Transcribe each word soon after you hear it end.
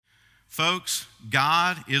Folks,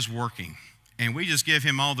 God is working, and we just give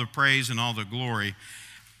him all the praise and all the glory.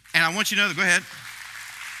 And I want you to know, go ahead.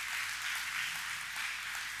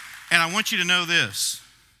 And I want you to know this.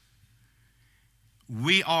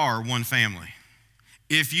 We are one family.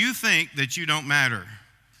 If you think that you don't matter,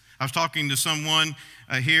 I was talking to someone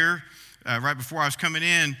here right before I was coming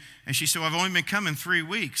in, and she said, well, I've only been coming 3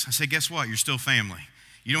 weeks. I said, guess what? You're still family.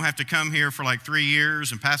 You don't have to come here for like 3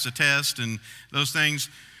 years and pass a test and those things.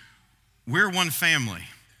 We're one family,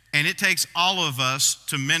 and it takes all of us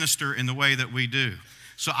to minister in the way that we do.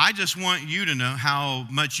 So I just want you to know how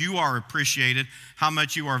much you are appreciated, how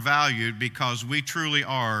much you are valued, because we truly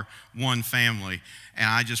are one family. And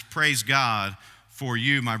I just praise God for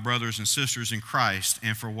you, my brothers and sisters in Christ,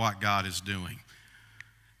 and for what God is doing.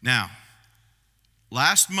 Now,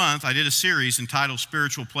 last month I did a series entitled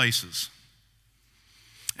Spiritual Places.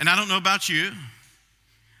 And I don't know about you,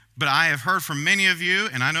 but I have heard from many of you,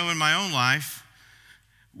 and I know in my own life,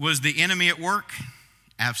 was the enemy at work?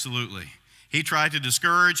 Absolutely. He tried to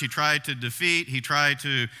discourage, he tried to defeat, he tried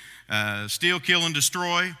to steal, kill, and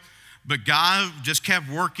destroy. But God just kept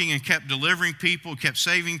working and kept delivering people, kept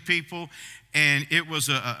saving people, and it was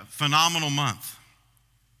a phenomenal month.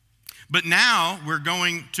 But now we're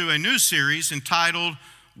going to a new series entitled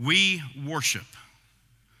We Worship.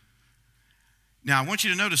 Now I want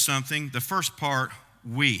you to notice something. The first part,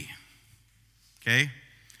 we. Okay?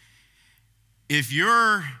 If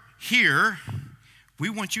you're here, we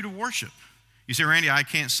want you to worship. You say, Randy, I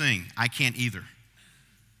can't sing. I can't either.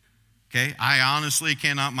 Okay? I honestly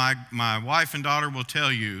cannot. My wife and daughter will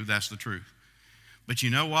tell you that's the truth. But you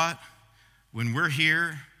know what? When we're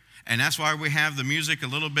here, and that's why we have the music a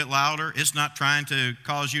little bit louder, it's not trying to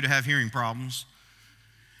cause you to have hearing problems.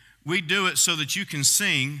 We do it so that you can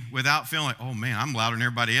sing without feeling like, oh man, I'm louder than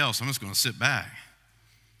everybody else. I'm just going to sit back.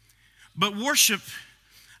 But worship,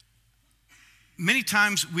 many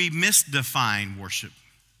times we misdefine worship.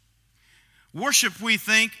 Worship, we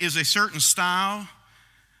think, is a certain style.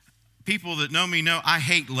 People that know me know I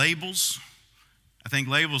hate labels. I think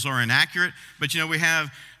labels are inaccurate. But we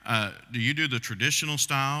have, do you do the traditional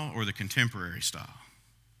style or the contemporary style?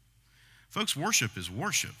 Folks, worship is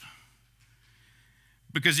worship.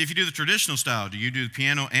 Because if you do the traditional style, do you do the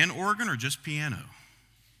piano and organ or just piano?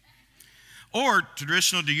 Or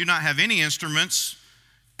traditional, do you not have any instruments?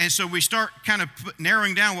 And so we start kind of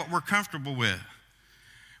narrowing down what we're comfortable with.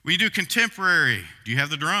 When you do contemporary, do you have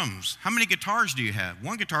the drums? How many guitars do you have?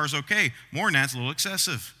 One guitar is okay. More than that's a little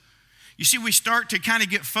excessive. You see, we start to kind of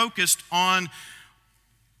get focused on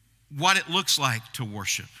what it looks like to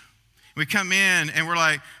worship. We come in and we're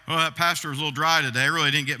like, oh, that pastor was a little dry today. I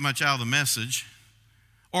really didn't get much out of the message.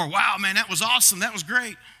 Or, wow, man, that was awesome. That was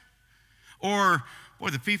great. Or, boy,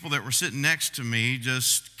 the people that were sitting next to me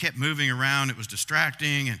just kept moving around. It was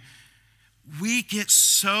distracting. And we get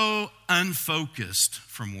so unfocused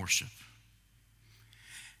from worship.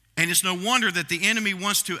 And it's no wonder that the enemy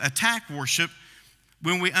wants to attack worship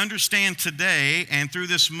when we understand today and through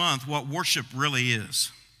this month what worship really is.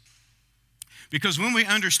 Because when we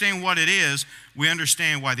understand what it is, we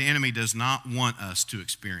understand why the enemy does not want us to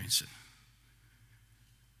experience it.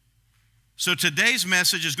 So today's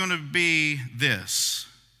message is going to be this,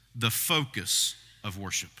 the focus of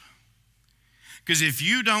worship. Because if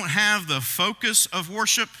you don't have the focus of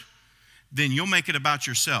worship, then you'll make it about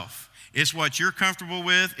yourself. It's what you're comfortable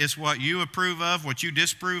with. It's what you approve of, what you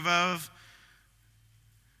disapprove of.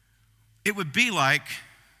 It would be like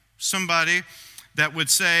somebody that would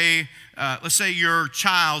say, let's say your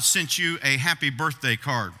child sent you a happy birthday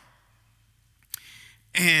card.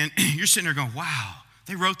 And you're sitting there going, wow,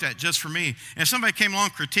 they wrote that just for me. And if somebody came along,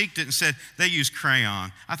 critiqued it, and said, they used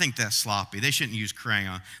crayon. I think that's sloppy. They shouldn't use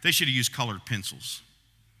crayon. They should have used colored pencils.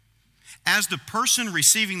 As the person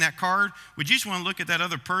receiving that card, would you just want to look at that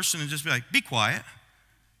other person and just be like, be quiet?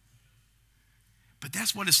 But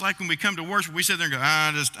that's what it's like when we come to worship. We sit there and go,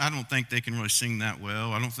 I don't think they can really sing that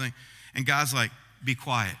well. I don't think. And God's like, be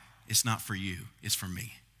quiet. It's not for you. It's for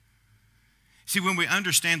me. See, when we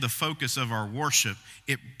understand the focus of our worship,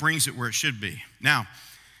 it brings it where it should be. Now,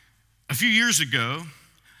 a few years ago,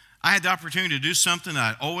 I had the opportunity to do something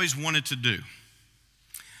that I always wanted to do.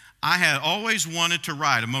 I had always wanted to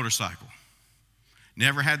ride a motorcycle.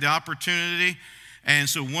 Never had the opportunity. And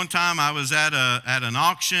so one time I was at an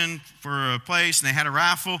auction for a place, and they had a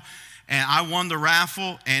raffle, and I won the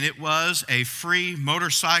raffle, and it was a free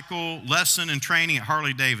motorcycle lesson and training at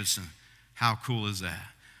Harley-Davidson. How cool is that?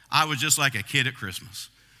 I was just like a kid at Christmas.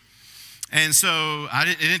 And so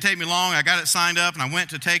it didn't take me long. I got it signed up, and I went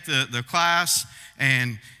to take the class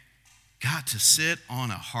and got to sit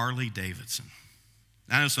on a Harley-Davidson.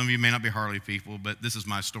 I know some of you may not be Harley people, but this is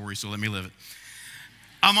my story, so let me live it.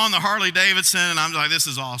 I'm on the Harley Davidson, and I'm like, this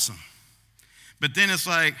is awesome. But then it's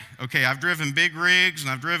like, okay, I've driven big rigs,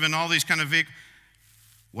 and I've driven all these kind of vehicles.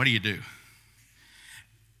 What do you do?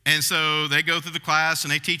 And so they go through the class,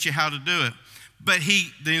 and they teach you how to do it. But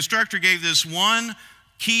the instructor gave this one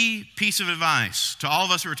key piece of advice to all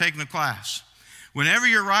of us who are taking the class. Whenever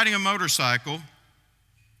you're riding a motorcycle,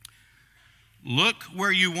 look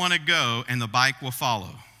where you want to go, and the bike will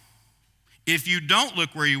follow. If you don't look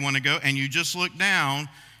where you want to go and you just look down,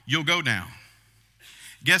 you'll go down.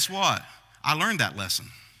 Guess what? I learned that lesson.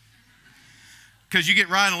 Because you get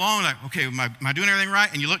riding along like, okay, am I doing everything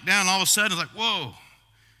right? And you look down and all of a sudden it's like, whoa,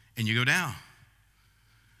 and you go down.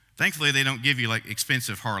 Thankfully, they don't give you like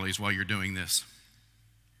expensive Harleys while you're doing this.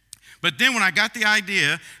 But then when I got the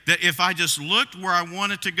idea that if I just looked where I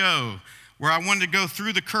wanted to go, where I wanted to go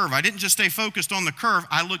through the curve, I didn't just stay focused on the curve,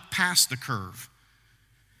 I looked past the curve.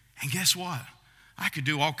 And guess what? I could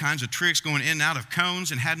do all kinds of tricks going in and out of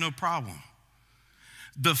cones and had no problem.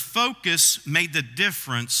 The focus made the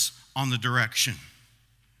difference on the direction.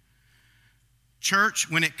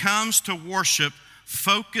 Church, when it comes to worship,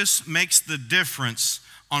 focus makes the difference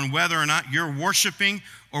on whether or not you're worshiping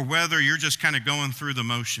or whether you're just kind of going through the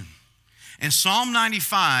motion. And Psalm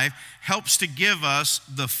 95 helps to give us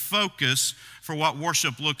the focus for what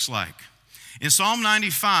worship looks like. In Psalm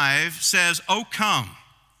 95 says, "Oh, come,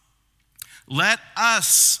 let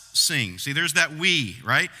us sing." See, there's that we,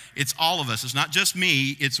 right? It's all of us. It's not just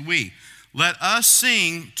me, it's we. Let us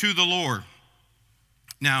sing to the Lord.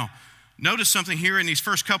 Now, notice something here in these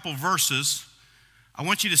first couple verses. I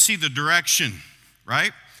want you to see the direction,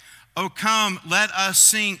 right? Oh, come, let us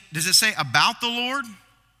sing. Does it say about the Lord?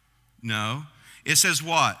 No. It says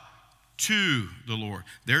what? To the Lord.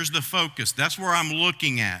 There's the focus. That's where I'm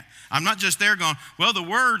looking at. I'm not just there going, well, the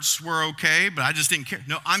words were okay, but I just didn't care.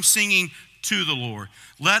 No, I'm singing to the Lord.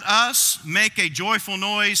 Let us make a joyful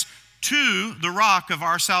noise to the rock of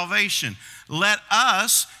our salvation. Let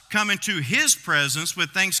us come into his presence with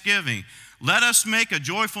thanksgiving. Let us make a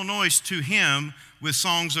joyful noise to him with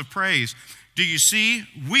songs of praise. Do you see?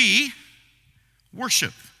 We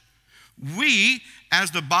worship. We,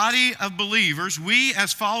 as the body of believers, we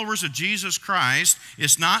as followers of Jesus Christ,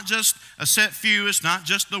 it's not just a set few, it's not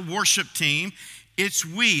just the worship team, it's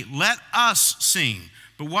we. Let us sing.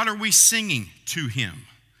 But what are we singing to him?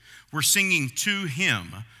 We're singing to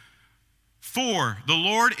him. For the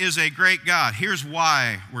Lord is a great God. Here's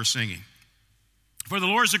why we're singing. For the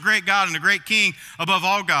Lord is a great God and a great King above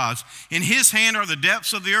all gods. In his hand are the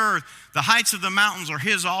depths of the earth. The heights of the mountains are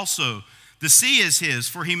his also. The sea is his,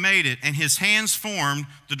 for he made it, and his hands formed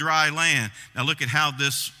the dry land. Now look at how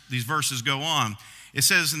these verses go on. It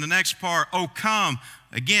says in the next part, oh, come.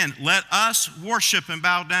 Again, let us worship and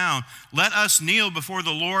bow down. Let us kneel before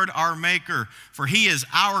the Lord our Maker, for he is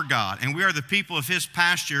our God, and we are the people of his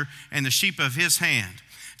pasture and the sheep of his hand.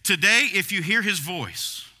 Today, if you hear his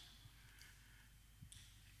voice,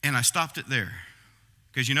 and I stopped it there,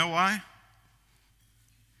 because you know why?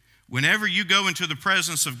 Whenever you go into the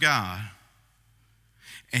presence of God,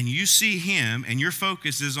 and you see him, and your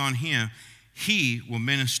focus is on him, he will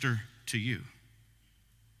minister to you.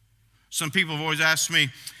 Some people have always asked me,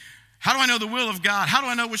 how do I know the will of God? How do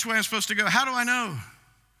I know which way I'm supposed to go? How do I know?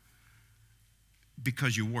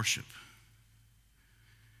 Because you worship.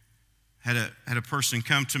 Had a person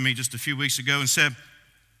come to me just a few weeks ago and said,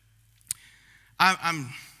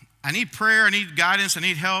 I need prayer, I need guidance, I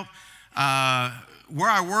need help. Where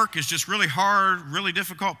I work is just really hard, really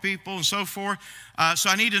difficult people and so forth. So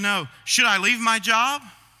I need to know, should I leave my job?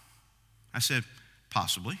 I said,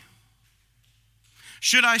 possibly.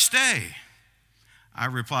 Should I stay? I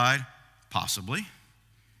replied, possibly.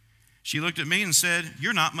 She looked at me and said,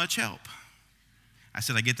 you're not much help. I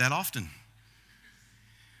said, I get that often.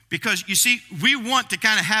 Because you see, we want to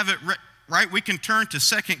kind of have it right. We can turn to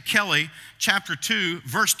 2 Kelly chapter 2,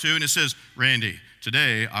 verse 2, and it says, Randy,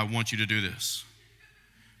 today I want you to do this.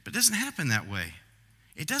 But it doesn't happen that way.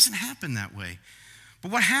 It doesn't happen that way. But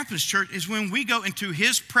what happens, church, is when we go into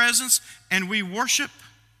his presence and we worship,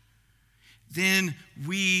 then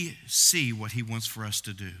we see what he wants for us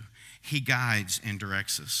to do. He guides and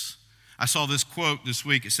directs us. I saw this quote this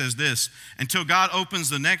week. It says this, until God opens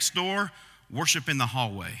the next door, worship in the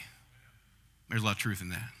hallway. There's a lot of truth in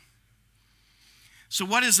that. So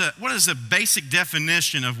what is a basic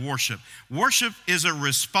definition of worship? Worship is a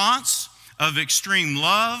response of extreme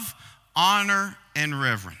love, honor, and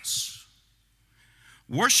reverence.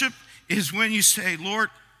 Worship is when you say, Lord,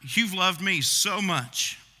 you've loved me so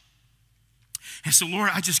much. And so, Lord,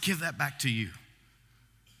 I just give that back to you.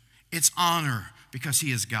 It's honor because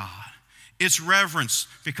he is God. It's reverence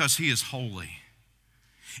because he is holy.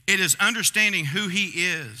 It is understanding who he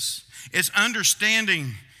is. It's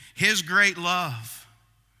understanding his great love.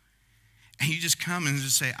 And you just come and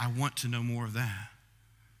just say, I want to know more of that.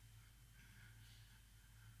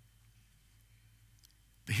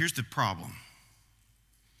 But here's the problem.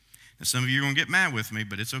 Now, some of you are going to get mad with me,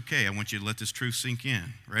 but it's okay. I want you to let this truth sink in.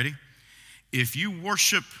 Ready? If you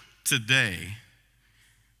worship today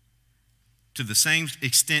to the same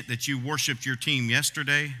extent that you worshiped your team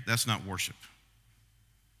yesterday, that's not worship.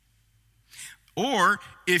 Or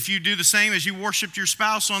if you do the same as you worshiped your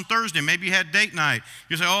spouse on Thursday, maybe you had date night.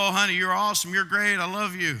 You say, oh, honey, you're awesome, you're great, I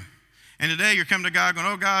love you. And today you're coming to God going,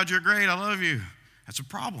 oh, God, you're great, I love you. That's a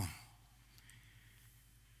problem.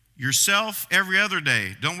 Yourself every other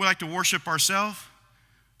day. Don't we like to worship ourselves?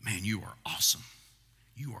 Man, you are awesome.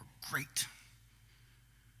 You are great.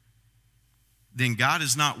 Then God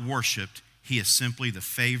is not worshiped. He is simply the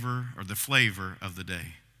favor or the flavor of the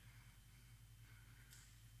day.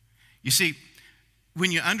 You see,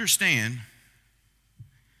 when you understand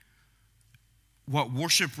what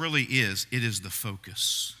worship really is, it is the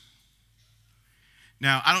focus.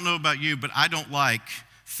 Now, I don't know about you, but I don't like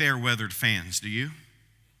fair-weathered fans. Do you?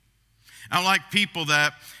 I don't like people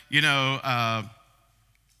that,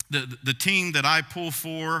 the team that I pull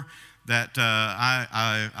for, that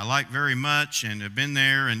I like very much and have been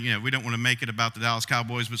there, and we don't want to make it about the Dallas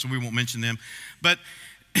Cowboys, but so we won't mention them. But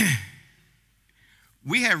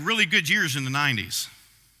we had really good years in the 90s.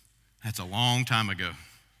 That's a long time ago.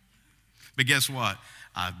 But guess what?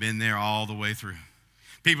 I've been there all the way through.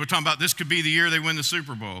 People are talking about this could be the year they win the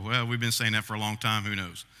Super Bowl. Well, we've been saying that for a long time. Who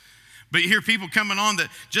knows? But you hear people coming on that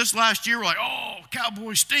just last year were like, oh,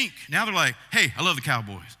 Cowboys stink. Now they're like, hey, I love the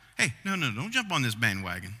Cowboys. Hey, no, don't jump on this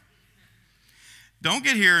bandwagon. Don't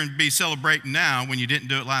get here and be celebrating now when you didn't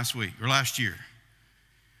do it last week or last year.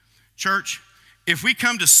 Church, if we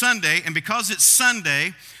come to Sunday, and because it's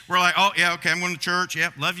Sunday, we're like, oh, yeah, okay, I'm going to church.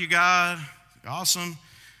 Yep, love you, God. Awesome.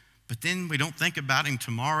 But then we don't think about him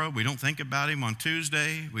tomorrow. We don't think about him on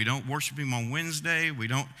Tuesday. We don't worship him on Wednesday.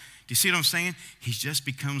 Do you see what I'm saying? He just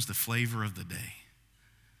becomes the flavor of the day.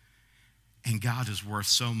 And God is worth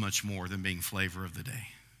so much more than being flavor of the day.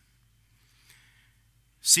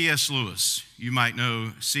 C.S. Lewis. You might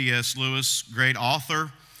know C.S. Lewis, great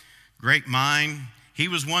author, great mind. He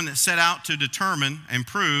was one that set out to determine and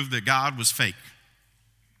prove that God was fake.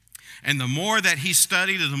 And the more that he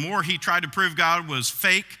studied and the more he tried to prove God was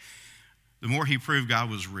fake, the more he proved God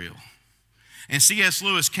was real. And C.S.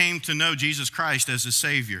 Lewis came to know Jesus Christ as his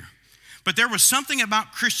Savior. But there was something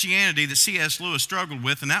about Christianity that C.S. Lewis struggled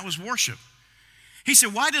with, and that was worship. He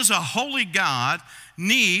said, why does a holy God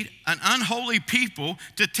need an unholy people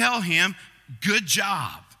to tell him, good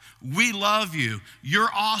job, we love you, you're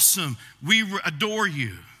awesome, we adore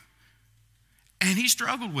you? And he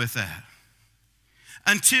struggled with that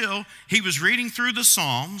until he was reading through the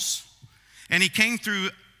Psalms, and he came through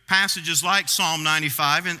passages like Psalm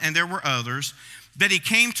 95, and there were others, that he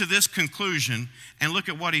came to this conclusion, and look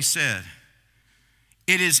at what he said.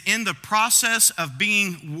 It is in the process of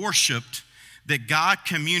being worshiped that God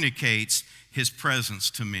communicates his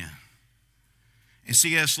presence to men. And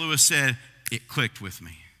C.S. Lewis said, it clicked with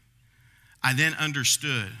me. I then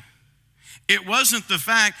understood. It wasn't the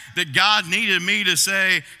fact that God needed me to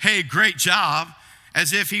say, hey, great job,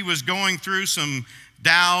 as if he was going through some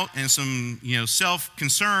doubt and some,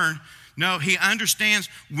 self-concern. No, he understands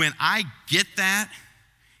when I get that,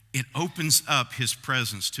 it opens up his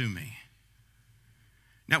presence to me.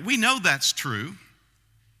 Now, we know that's true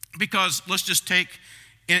because let's just take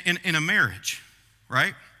in a marriage,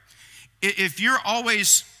 right? If you're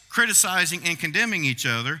always criticizing and condemning each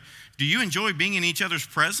other, do you enjoy being in each other's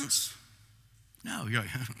presence? No, you're like,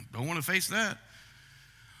 don't want to face that.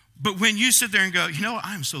 But when you sit there and go,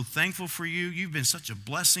 I'm so thankful for you. You've been such a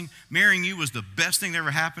blessing. Marrying you was the best thing that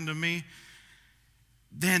ever happened to me.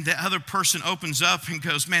 Then the other person opens up and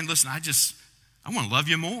goes, man, listen, I want to love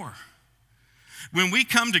you more. When we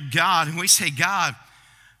come to God and we say, God,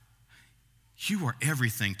 you are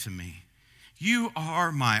everything to me. You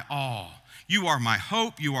are my all. You are my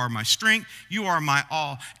hope. You are my strength. You are my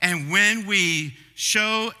all. And when we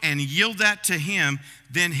show and yield that to him,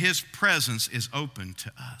 then his presence is open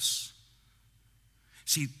to us.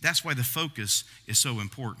 See, that's why the focus is so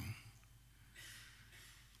important.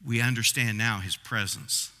 We understand now his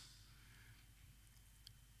presence.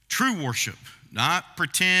 True worship, not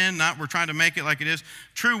pretend, not we're trying to make it like it is.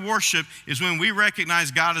 True worship is when we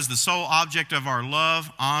recognize God as the sole object of our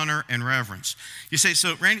love, honor, and reverence. You say,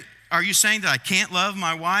 so Randy, are you saying that I can't love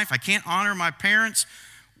my wife? I can't honor my parents?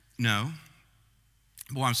 No.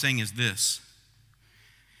 What I'm saying is this.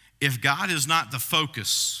 If God is not the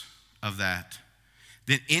focus of that,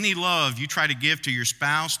 then any love you try to give to your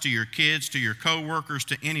spouse, to your kids, to your coworkers,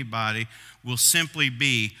 to anybody will simply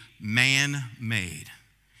be man-made.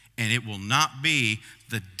 And it will not be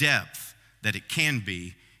the depth that it can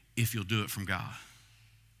be if you'll do it from God.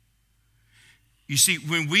 You see,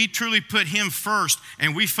 when we truly put Him first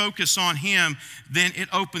and we focus on Him, then it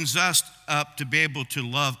opens us up to be able to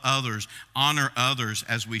love others, honor others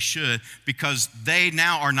as we should, because they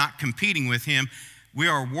now are not competing with Him. We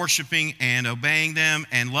are worshiping and obeying them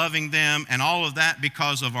and loving them and all of that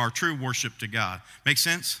because of our true worship to God. Make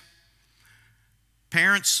sense?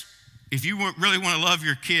 Parents, if you really want to love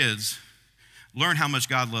your kids, learn how much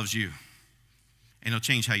God loves you, and it'll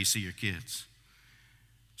change how you see your kids.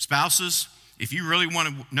 Spouses, if you really want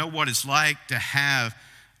to know what it's like to have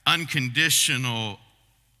unconditional,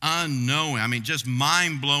 unknowing, just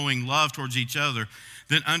mind-blowing love towards each other,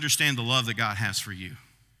 then understand the love that God has for you.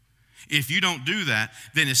 If you don't do that,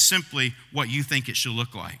 then it's simply what you think it should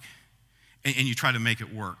look like, and you try to make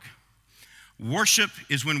it work. Worship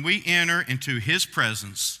is when we enter into His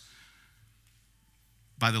presence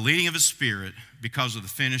by the leading of His Spirit because of the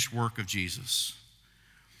finished work of Jesus.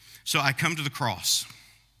 So I come to the cross.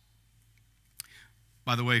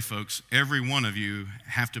 By the way, folks, every one of you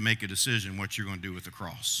have to make a decision what you're going to do with the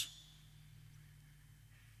cross.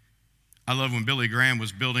 I love when Billy Graham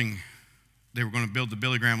was building, they were going to build the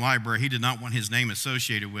Billy Graham Library. He did not want his name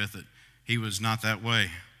associated with it. He was not that way.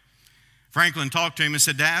 Franklin talked to him and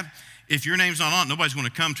said, Dad, if your name's not on it, nobody's going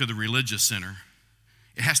to come to the religious center.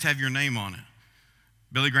 It has to have your name on it.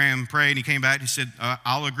 Billy Graham prayed and he came back and he said,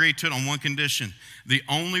 I'll agree to it on one condition. The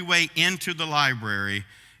only way into the library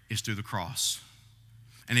is through the cross.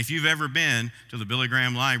 And if you've ever been to the Billy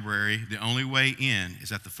Graham Library, the only way in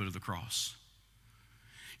is at the foot of the cross.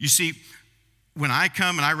 You see, when I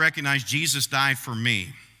come and I recognize Jesus died for me,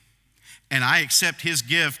 and I accept His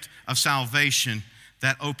gift of salvation,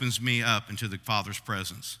 that opens me up into the Father's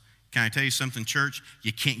presence. Can I tell you something, church?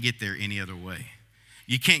 You can't get there any other way.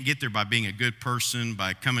 You can't get there by being a good person,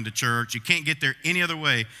 by coming to church. You can't get there any other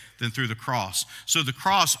way than through the cross. So the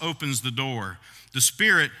cross opens the door. The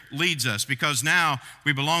Spirit leads us because now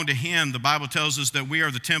we belong to Him. The Bible tells us that we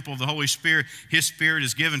are the temple of the Holy Spirit. His Spirit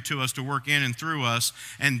is given to us to work in and through us,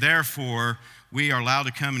 and therefore we are allowed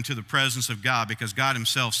to come into the presence of God because God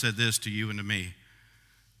Himself said this to you and to me: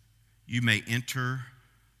 you may enter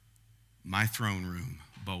my throne room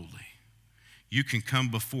boldly. You can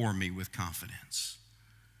come before me with confidence.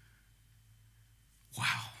 Wow.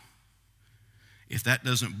 If that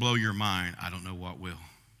doesn't blow your mind, I don't know what will.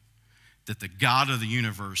 That the God of the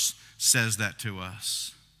universe says that to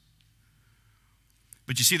us.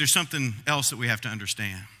 But you see, there's something else that we have to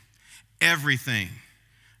understand. Everything,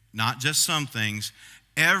 not just some things,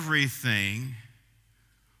 everything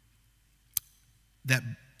that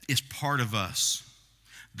is part of us,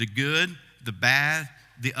 the good, the bad,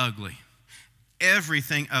 the ugly,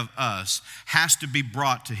 everything of us has to be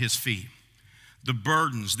brought to His feet. The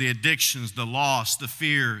burdens, the addictions, the loss, the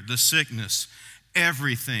fear, the sickness,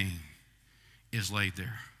 everything is laid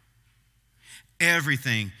there.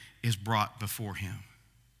 Everything is brought before Him.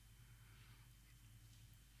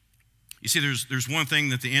 You see, there's one thing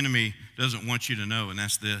that the enemy doesn't want you to know, and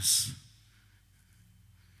that's this.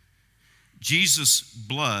 Jesus'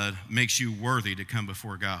 blood makes you worthy to come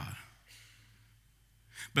before God.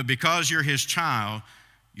 But because you're His child,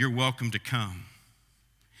 you're welcome to come.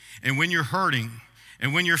 And when you're hurting,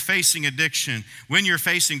 and when you're facing addiction, when you're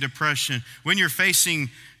facing depression, when you're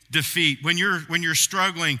facing defeat, when you're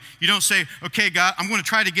struggling, you don't say, okay, God, I'm going to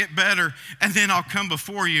try to get better, and then I'll come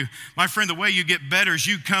before you. My friend, the way you get better is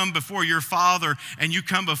you come before your Father, and you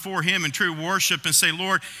come before Him in true worship and say,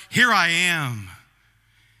 Lord, here I am.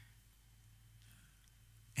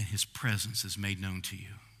 And His presence is made known to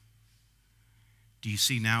you. Do you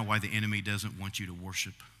see now why the enemy doesn't want you to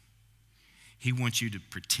worship? He wants you to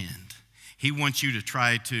pretend. He wants you to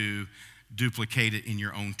try to duplicate it in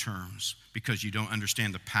your own terms because you don't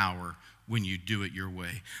understand the power when you do it your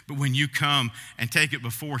way. But when you come and take it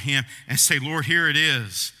before Him and say, Lord, here it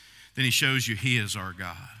is, then He shows you He is our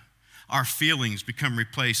God. Our feelings become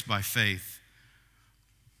replaced by faith.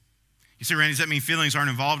 You say, Randy, does that mean feelings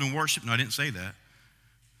aren't involved in worship? No, I didn't say that.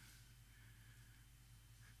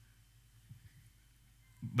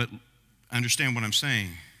 But understand what I'm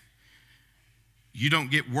saying. You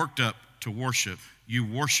don't get worked up to worship. You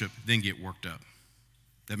worship, then get worked up.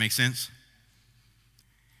 That make sense?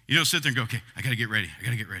 You don't sit there and go, okay, I got to get ready.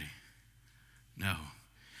 No.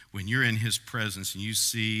 When you're in His presence and you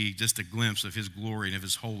see just a glimpse of His glory and of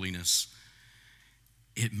His holiness,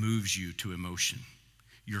 it moves you to emotion.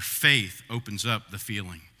 Your faith opens up the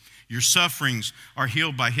feeling. Your sufferings are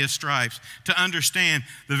healed by his stripes. To understand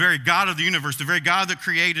the very God of the universe, the very God that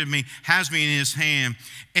created me, has me in his hand.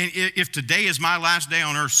 And if today is my last day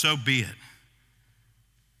on earth, so be it.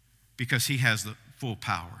 Because he has the full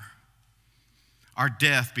power. Our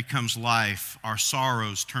death becomes life. Our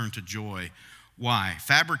sorrows turn to joy. Why?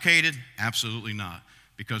 Fabricated? Absolutely not.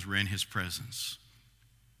 Because we're in his presence.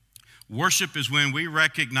 Worship is when we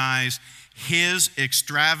recognize his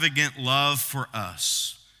extravagant love for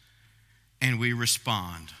us and we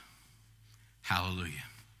respond. Hallelujah.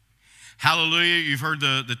 Hallelujah. You've heard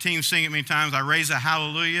the team sing it many times. I raise a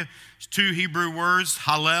hallelujah. It's two Hebrew words.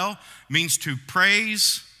 Hallel means to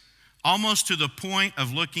praise almost to the point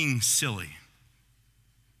of looking silly.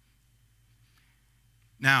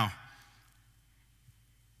 Now,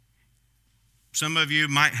 some of you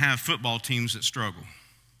might have football teams that struggle.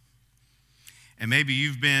 And maybe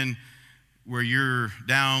you've been where you're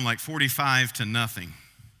down like 45-0.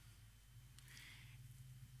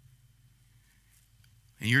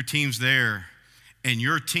 And your team's there, and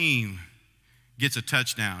your team gets a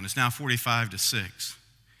touchdown. It's now 45-6.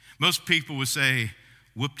 Most people would say,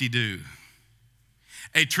 whoop-de-doo.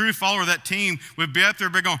 A true follower of that team would be up there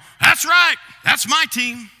going, that's right, that's my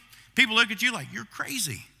team. People look at you like, you're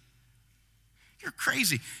crazy. You're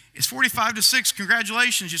crazy. It's 45-6.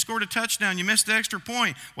 Congratulations. You scored a touchdown. You missed the extra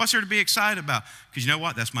point. What's there to be excited about? Because you know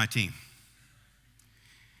what? That's my team.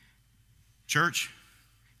 Church,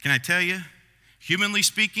 can I tell you, humanly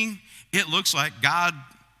speaking, it looks like God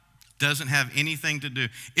doesn't have anything to do.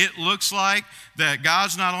 It looks like that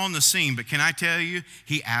God's not on the scene, but can I tell you,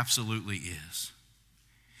 he absolutely is.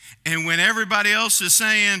 And when everybody else is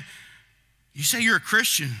saying, you say you're a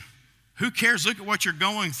Christian, who cares? Look at what you're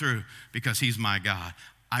going through. Because he's my God.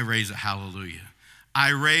 I raise a hallelujah. I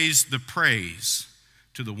raise the praise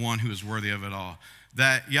to the one who is worthy of it all.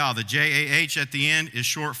 That Yah, the J-A-H at the end is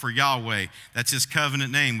short for Yahweh. That's his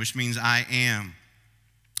covenant name, which means I am.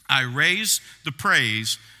 I raise the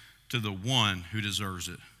praise to the one who deserves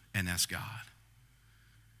it, and that's God.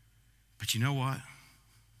 But you know what?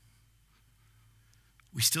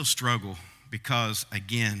 We still struggle because,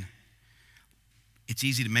 again, it's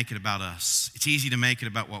easy to make it about us. It's easy to make it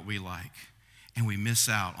about what we like. And we miss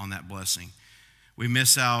out on that blessing. We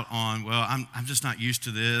miss out on, well, I'm just not used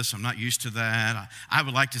to this. I'm not used to that. I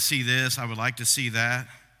would like to see this. I would like to see that.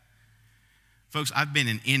 Folks, I've been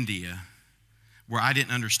in India where I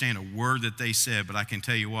didn't understand a word that they said, but I can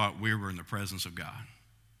tell you what, we were in the presence of God.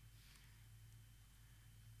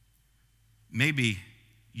 Maybe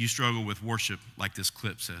you struggle with worship like this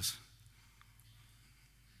clip says.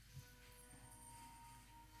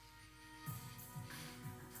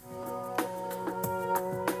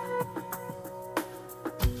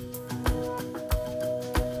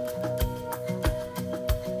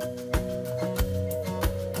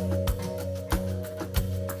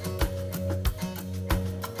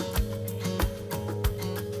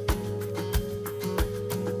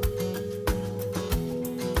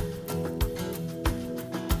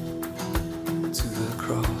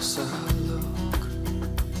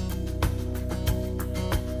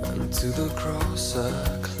 To the cross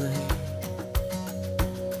I cling,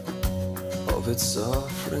 of its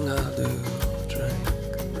suffering I do drink,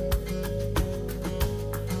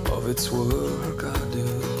 of its work I do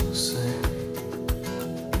sing.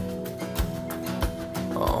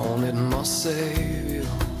 On it my Savior,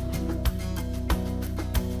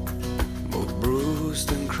 both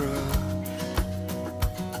bruised and crushed,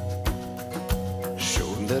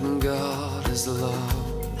 showed that God is love.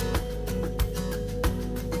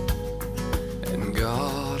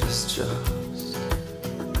 God is just.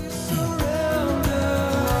 We surrender.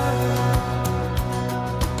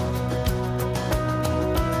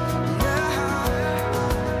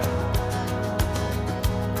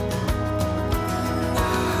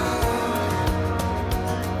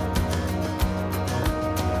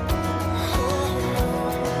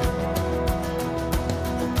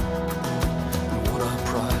 What a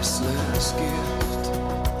priceless gift.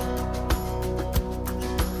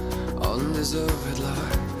 Undeserved life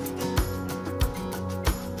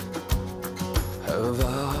have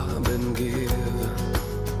I been given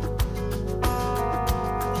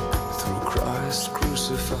through Christ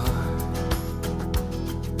crucified.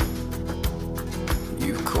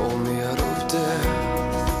 You've called me out of death,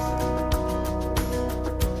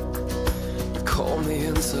 you called me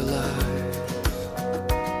into life,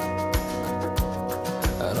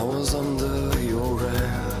 and I was under your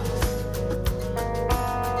wrath.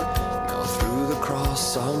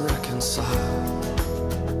 I'm reconciled.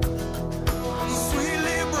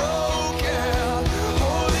 Sweetly broken,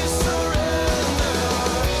 holy surrender.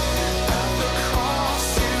 At the cross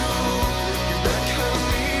you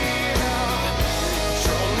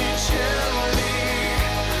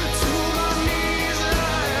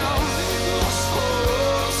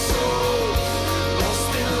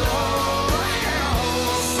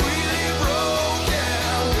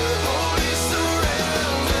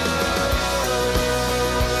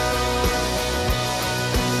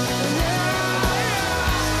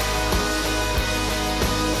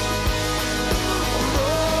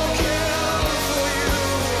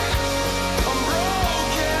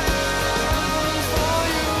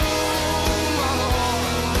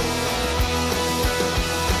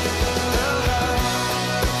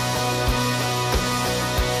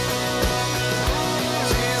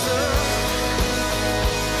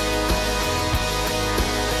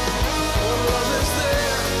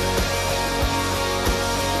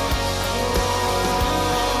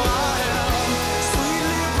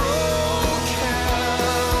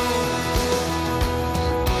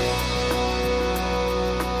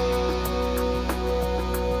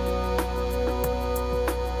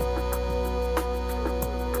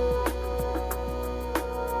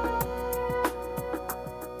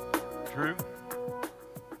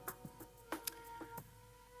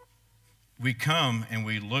come and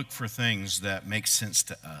we look for things that make sense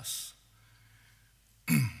to us.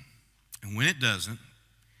 And when it doesn't,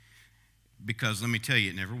 because let me tell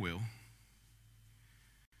you, it never will,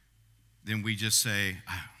 then we just say,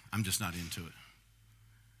 I'm just not into it.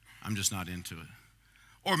 I'm just not into it.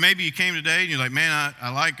 Or maybe you came today and you're like, man,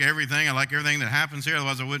 I like everything. I like everything that happens here.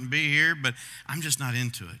 Otherwise, I wouldn't be here. But I'm just not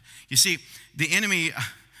into it. You see, the enemy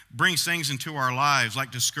brings things into our lives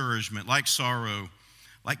like discouragement, like sorrow,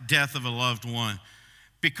 like death of a loved one,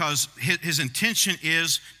 because his intention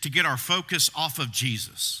is to get our focus off of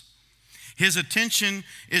Jesus. His intention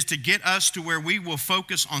is to get us to where we will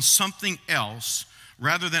focus on something else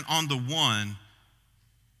rather than on the one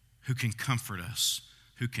who can comfort us,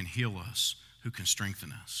 who can heal us, who can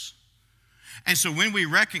strengthen us. And so when we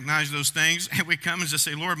recognize those things and we come and just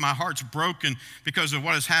say, Lord, my heart's broken because of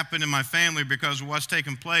what has happened in my family, because of what's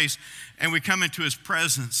taken place, and we come into his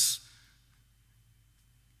presence,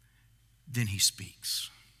 then he speaks.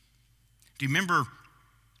 Do you remember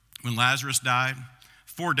when Lazarus died?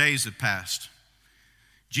 4 days had passed.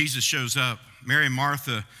 Jesus shows up. Mary and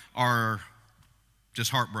Martha are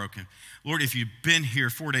just heartbroken. Lord, if you'd been here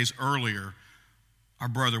 4 days earlier, our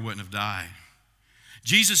brother wouldn't have died.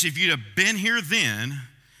 Jesus, if you'd have been here then,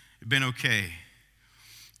 it'd been okay.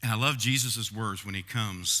 And I love Jesus' words when he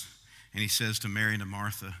comes and he says to Mary and to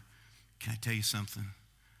Martha, can I tell you something?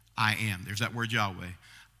 I am. There's that word Yahweh.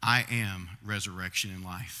 I am resurrection and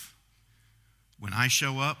life. When I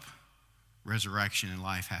show up, resurrection and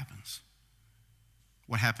life happens.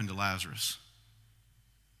 What happened to Lazarus?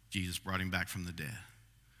 Jesus brought him back from the dead.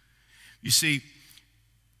 You see,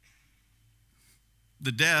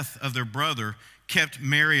 the death of their brother kept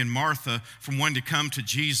Mary and Martha from wanting to come to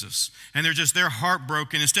Jesus. And they're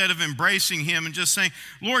heartbroken. Instead of embracing him and just saying,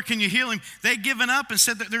 Lord, can you heal him? They'd given up and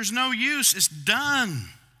said that there's no use. It's done.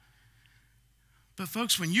 But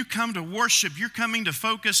folks, when you come to worship, you're coming to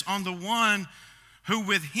focus on the one who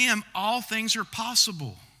with him all things are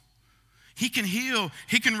possible. He can heal.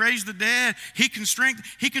 He can raise the dead. He can strengthen.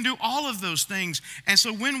 He can do all of those things. And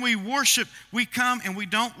so when we worship, we come and we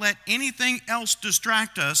don't let anything else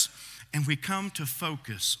distract us, and we come to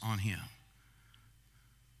focus on him.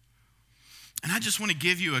 And I just want to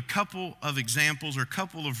give you a couple of examples or a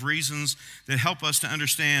couple of reasons that help us to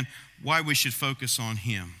understand why we should focus on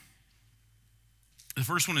him. The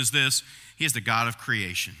first one is this: he is the God of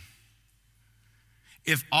creation.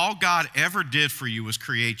 If all God ever did for you was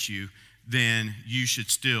create you, then you should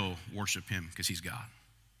still worship him because he's God.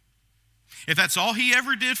 If that's all he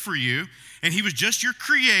ever did for you and he was just your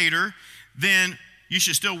creator, then you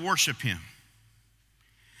should still worship him.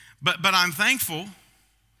 But I'm thankful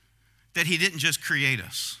that he didn't just create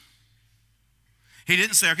us. He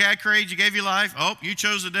didn't say, okay, I created you, gave you life. Oh, you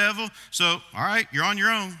chose the devil, so all right, you're on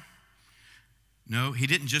your own. No, he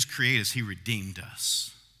didn't just create us, he redeemed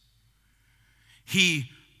us. He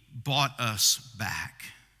bought us back.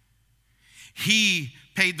 He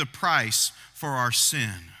paid the price for our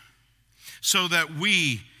sin so that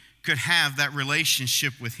we could have that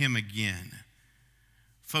relationship with him again.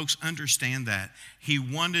 Folks, understand that. He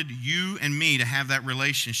wanted you and me to have that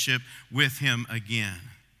relationship with him again.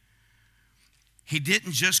 He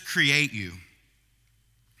didn't just create you,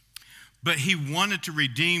 but he wanted to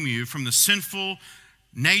redeem you from the sinful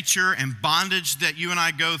nature and bondage that you and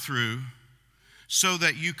I go through so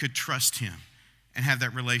that you could trust him and have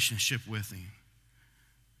that relationship with him.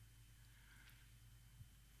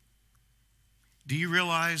 Do you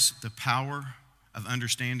realize the power of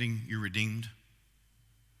understanding you're redeemed?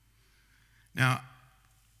 Now,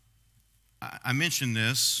 I mention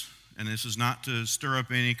this, and this is not to stir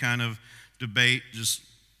up any kind of debate, just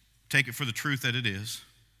take it for the truth that it is.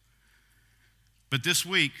 But this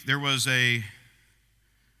week, there was a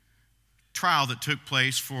trial that took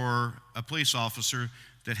place for a police officer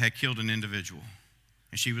that had killed an individual,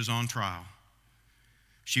 and she was on trial.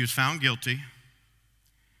 She was found guilty,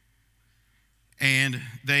 and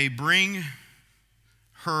they bring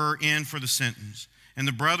her in for the sentence. And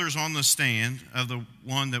the brother's on the stand of the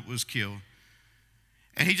one that was killed.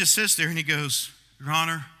 And he just sits there and he goes, Your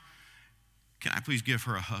Honor, can I please give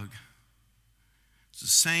her a hug? It's the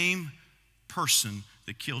same person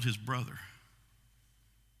that killed his brother.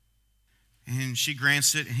 And she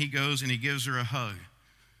grants it, and he goes and he gives her a hug.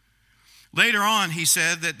 Later on, he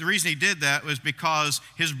said that the reason he did that was because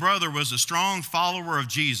his brother was a strong follower of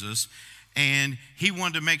Jesus, and he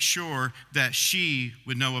wanted to make sure that she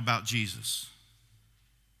would know about Jesus.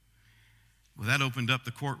 Well, that opened up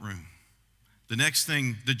the courtroom. The next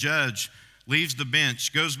thing, the judge leaves the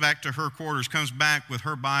bench, goes back to her quarters, comes back with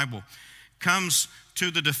her Bible, comes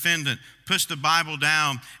to the defendant, puts the Bible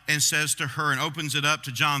down, and says to her, and opens it up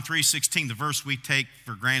to John 3:16, the verse we take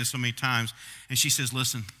for granted so many times. And she says,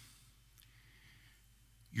 listen,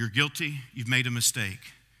 you're guilty, you've made a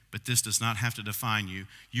mistake, but this does not have to define you.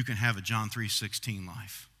 You can have a John 3:16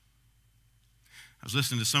 life. I was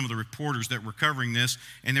listening to some of the reporters that were covering this,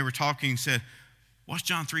 and they were talking and said, what's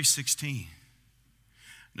John 3:16?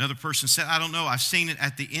 Another person said, I don't know. I've seen it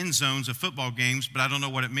at the end zones of football games, but I don't know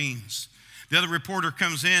what it means. The other reporter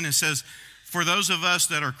comes in and says, for those of us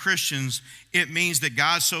that are Christians, it means that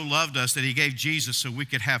God so loved us that he gave Jesus so we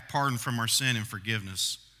could have pardon from our sin and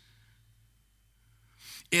forgiveness.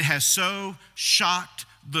 It has so shocked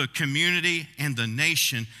the community and the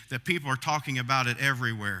nation that people are talking about it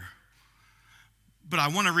everywhere. But I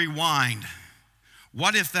want to rewind.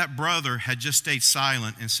 What if that brother had just stayed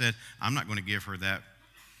silent and said, I'm not going to give her that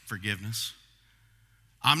forgiveness.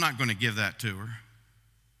 I'm not going to give that to her.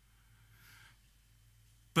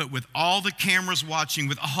 But with all the cameras watching,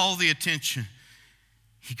 with all the attention,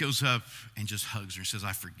 he goes up and just hugs her and says,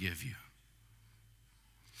 I forgive you.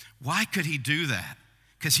 Why could he do that?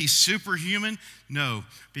 Because he's superhuman? No,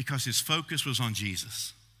 because his focus was on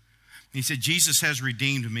Jesus. He said, Jesus has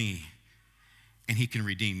redeemed me, and he can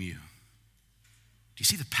redeem you. Do you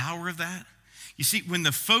see the power of that? You see, when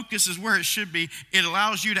the focus is where it should be, it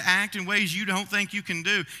allows you to act in ways you don't think you can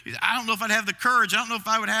do. I don't know if I'd have the courage. I don't know if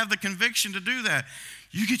I would have the conviction to do that.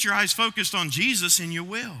 You get your eyes focused on Jesus and you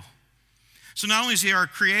will. So not only is he our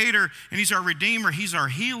creator and he's our redeemer, he's our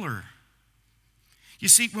healer. You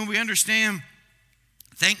see, when we understand,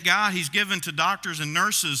 thank God he's given to doctors and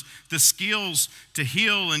nurses the skills to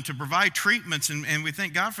heal and to provide treatments, and we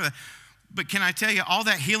thank God for that. But can I tell you, all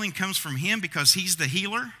that healing comes from him because he's the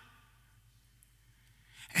healer.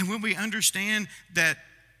 And when we understand that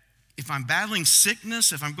if I'm battling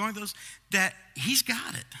sickness, if I'm going through those, that he's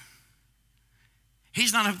got it.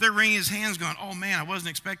 He's not up there wringing his hands going, oh man, I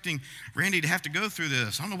wasn't expecting Randy to have to go through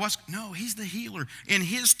this. I don't know what's, no, he's the healer in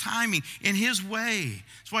his timing, in his way.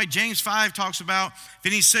 That's why James 5 talks about, if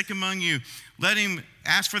any's sick among you, let him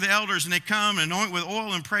ask for the elders and they come and anoint with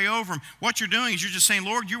oil and pray over him. What you're doing is you're just saying,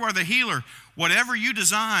 Lord, you are the healer. Whatever you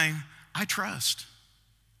design, I trust.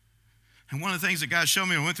 And one of the things that God showed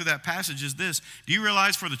me when I went through that passage is this. Do you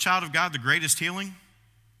realize for the child of God, the greatest healing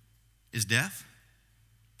is death?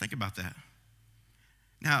 Think about that.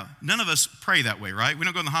 Now, none of us pray that way, right? We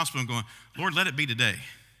don't go in the hospital and going, Lord, let it be today.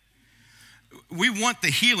 We want the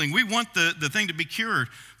healing. We want the thing to be cured.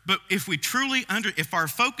 But if we truly if our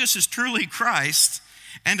focus is truly Christ,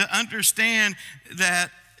 and to understand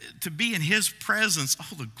that to be in his presence,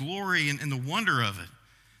 oh, the glory and the wonder of it,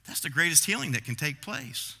 that's the greatest healing that can take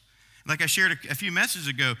place. Like I shared a few messages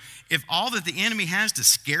ago, if all that the enemy has to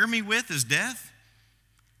scare me with is death,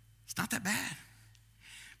 it's not that bad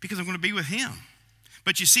because I'm going to be with him.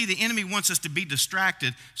 But you see, the enemy wants us to be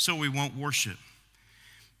distracted so we won't worship.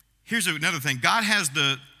 Here's another thing. God has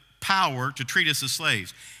the power to treat us as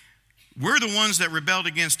slaves. We're the ones that rebelled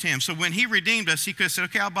against him. So when he redeemed us, he could have said,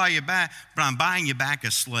 okay, I'll buy you back, but I'm buying you back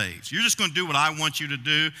as slaves. You're just going to do what I want you to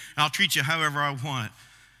do, and I'll treat you however I want.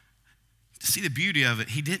 To see the beauty of it,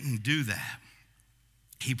 he didn't do that.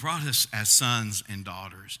 He brought us as sons and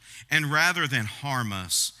daughters. And rather than harm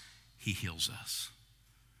us, he heals us.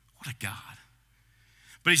 What a God.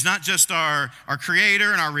 But he's not just our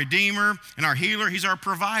creator and our redeemer and our healer. He's our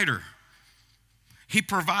provider. He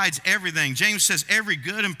provides everything. James says every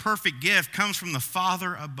good and perfect gift comes from the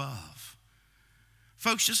Father above.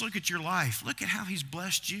 Folks, just look at your life. Look at how he's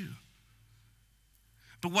blessed you.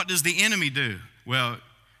 But what does the enemy do? Well,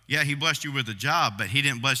 yeah, he blessed you with a job, but he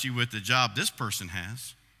didn't bless you with the job this person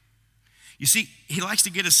has. You see, he likes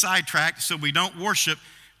to get us sidetracked so we don't worship.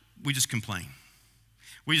 We just complain.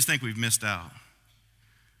 We just think we've missed out.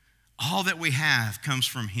 All that we have comes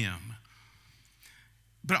from him.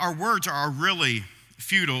 But our words are really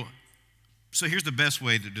futile. So here's the best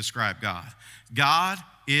way to describe God. God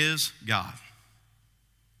is God.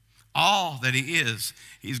 All that he is,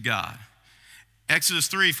 he's God. Exodus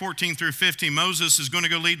 3:14 through 15, Moses is going to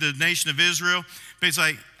go lead the nation of Israel. But he's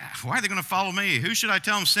like, why are they going to follow me? Who should I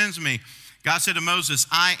tell them sends me? God said to Moses,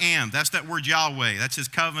 I am. That's that word Yahweh. That's his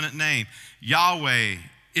covenant name. Yahweh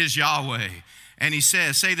is Yahweh. And he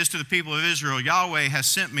says, say this to the people of Israel, Yahweh has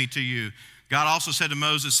sent me to you. God also said to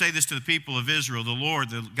Moses, say this to the people of Israel, the Lord,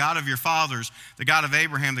 the God of your fathers, the God of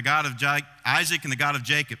Abraham, the God of Isaac, and the God of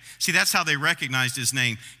Jacob. See, that's how they recognized his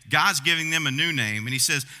name. God's giving them a new name. And he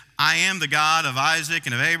says, I am the God of Isaac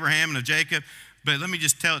and of Abraham and of Jacob. But let me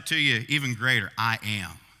just tell it to you even greater. I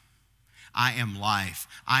am. I am life.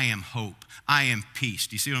 I am hope. I am peace.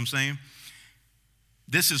 Do you see what I'm saying?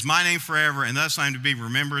 This is my name forever, and thus I am to be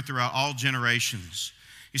remembered throughout all generations.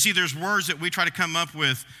 You see, there's words that we try to come up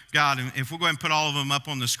with, God, and if we'll go ahead and put all of them up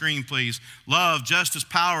on the screen, please. Love, justice,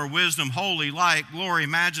 power, wisdom, holy, light, glory,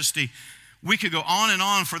 majesty. We could go on and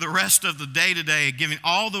on for the rest of the day today, giving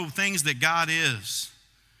all the things that God is.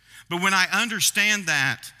 But when I understand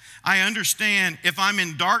that, I understand if I'm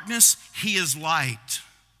in darkness, He is light.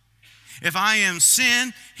 If I am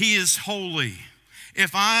sin, He is holy.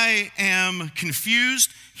 If I am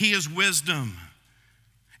confused, He is wisdom.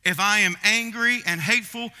 If I am angry and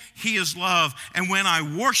hateful, He is love. And when I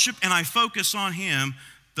worship and I focus on Him,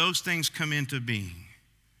 those things come into being.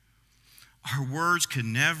 Our words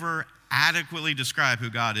can never adequately describe who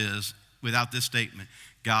God is without this statement: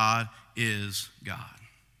 God is God.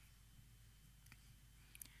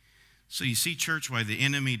 So you see, church, why the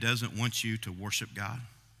enemy doesn't want you to worship God?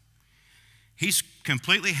 He's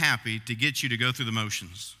completely happy to get you to go through the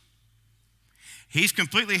motions. He's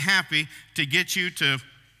completely happy to get you to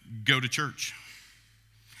go to church.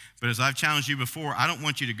 But as I've challenged you before, I don't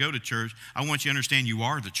want you to go to church. I want you to understand you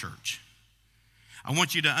are the church. I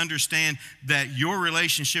want you to understand that your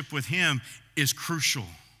relationship with Him is crucial.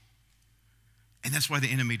 And that's why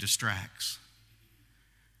the enemy distracts.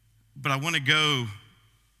 But I want to go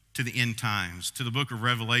to the end times, to the book of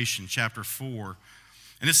Revelation, chapter 4.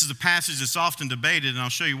 And this is a passage that's often debated, and I'll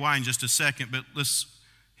show you why in just a second, but let's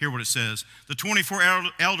hear what it says. The 24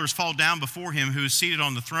 elders fall down before Him who is seated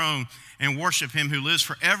on the throne and worship Him who lives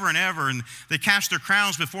forever and ever. And they cast their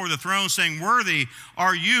crowns before the throne, saying, "Worthy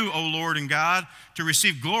are you, O Lord and God, to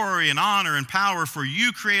receive glory and honor and power, for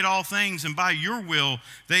you create all things, and by your will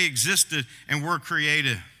they existed and were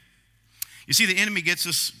created." You see, the enemy gets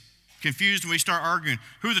us confused and we start arguing,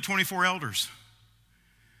 who are the 24 elders?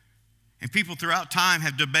 And people throughout time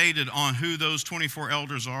have debated on who those 24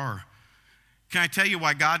 elders are. Can I tell you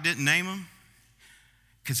why God didn't name them?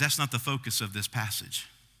 Because that's not the focus of this passage.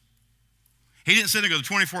 He didn't sit and go, the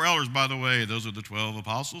 24 elders, by the way, those are the 12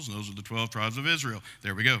 apostles, and those are the 12 tribes of Israel.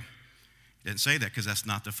 There we go. He didn't say that because that's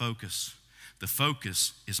not the focus. The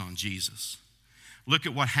focus is on Jesus. Look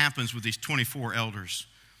at what happens with these 24 elders.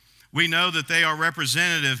 We know that they are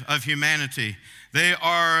representative of humanity. They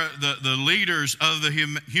are the leaders of the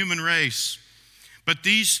human race. But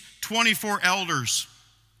these 24 elders,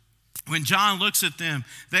 when John looks at them,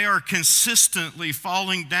 they are consistently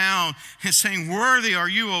falling down and saying, "Worthy are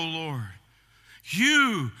you, O Lord.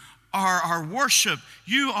 You are our worship.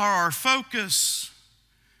 You are our focus."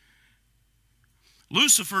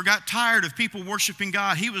 Lucifer got tired of people worshiping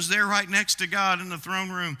God. He was there right next to God in the throne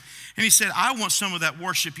room. And he said, "I want some of that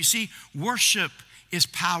worship." You see, worship is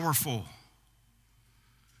powerful.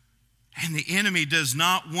 And the enemy does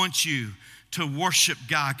not want you to worship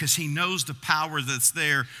God because he knows the power that's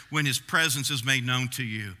there when His presence is made known to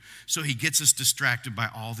you. So he gets us distracted by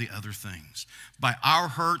all the other things, by our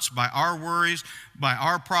hurts, by our worries, by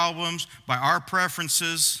our problems, by our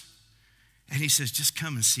preferences. And he says, just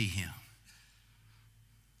come and see Him.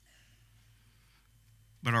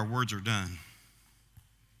 But our words are done.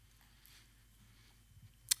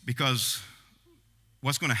 Because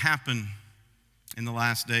what's going to happen in the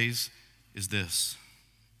last days is this.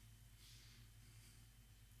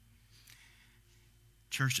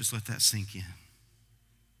 Church, just let that sink in.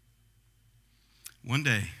 One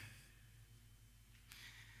day,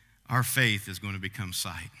 our faith is going to become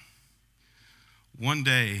sight. One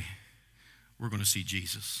day, we're going to see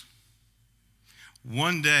Jesus.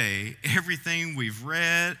 One day, everything we've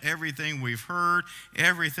read, everything we've heard,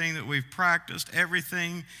 everything that we've practiced,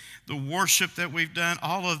 everything, the worship that we've done,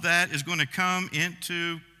 all of that is going to come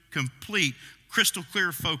into complete, crystal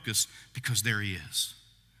clear focus because there He is.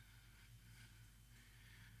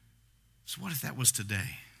 So what if that was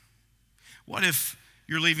today? What if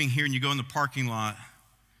you're leaving here and you go in the parking lot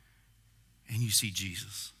and you see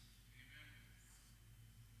Jesus?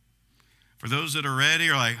 For those that are ready,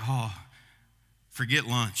 are like, oh, forget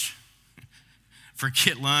lunch.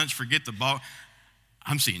 Forget lunch, forget the ball.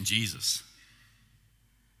 I'm seeing Jesus.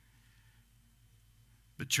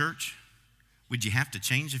 But church, would you have to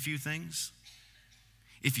change a few things?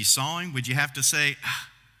 If you saw Him, would you have to say,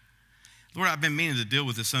 Lord, I've been meaning to deal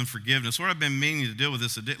with this unforgiveness. Lord, I've been meaning to deal with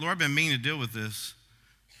this. Lord, I've been meaning to deal with this.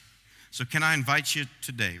 So can I invite you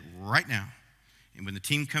today, right now, and when the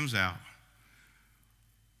team comes out,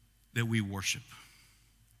 that we worship.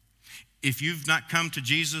 If you've not come to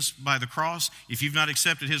Jesus by the cross, if you've not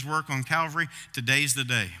accepted His work on Calvary, today's the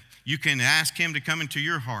day. You can ask Him to come into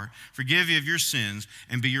your heart, forgive you of your sins,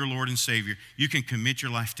 and be your Lord and Savior. You can commit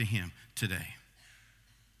your life to Him today.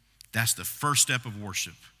 That's the first step of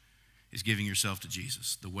worship, is giving yourself to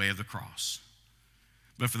Jesus, the way of the cross.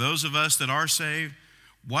 But for those of us that are saved,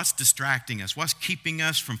 what's distracting us, what's keeping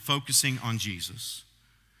us from focusing on Jesus,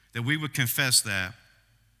 that we would confess that.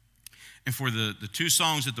 And for the two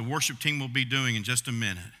songs that the worship team will be doing in just a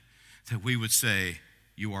minute, that we would say,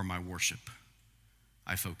 you are my worship.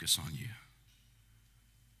 I focus on you.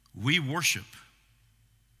 We worship.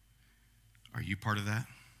 Are you part of that?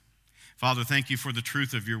 Father, thank you for the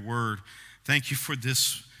truth of your word. Thank you for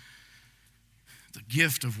this, the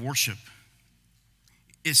gift of worship.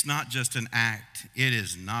 It's not just an act. It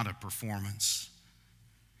is not a performance.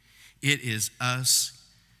 It is us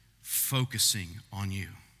focusing on you.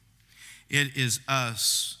 It is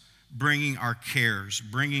us bringing our cares,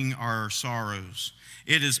 bringing our sorrows.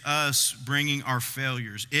 It is us bringing our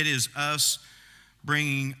failures. It is us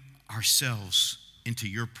bringing ourselves into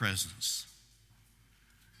your presence.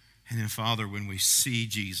 And then, Father, when we see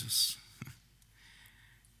Jesus,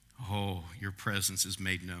 oh, your presence is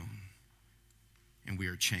made known and we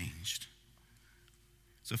are changed.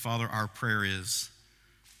 So, Father, our prayer is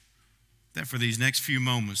that for these next few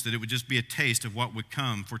moments, that it would just be a taste of what would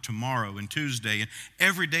come for tomorrow and Tuesday and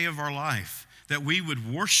every day of our life, that we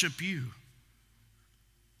would worship you,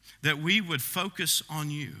 that we would focus on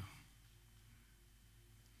you.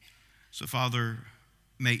 So, Father,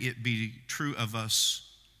 may it be true of us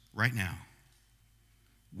right now.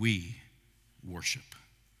 We worship.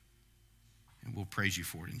 And we'll praise you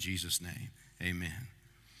for it in Jesus' name. Amen.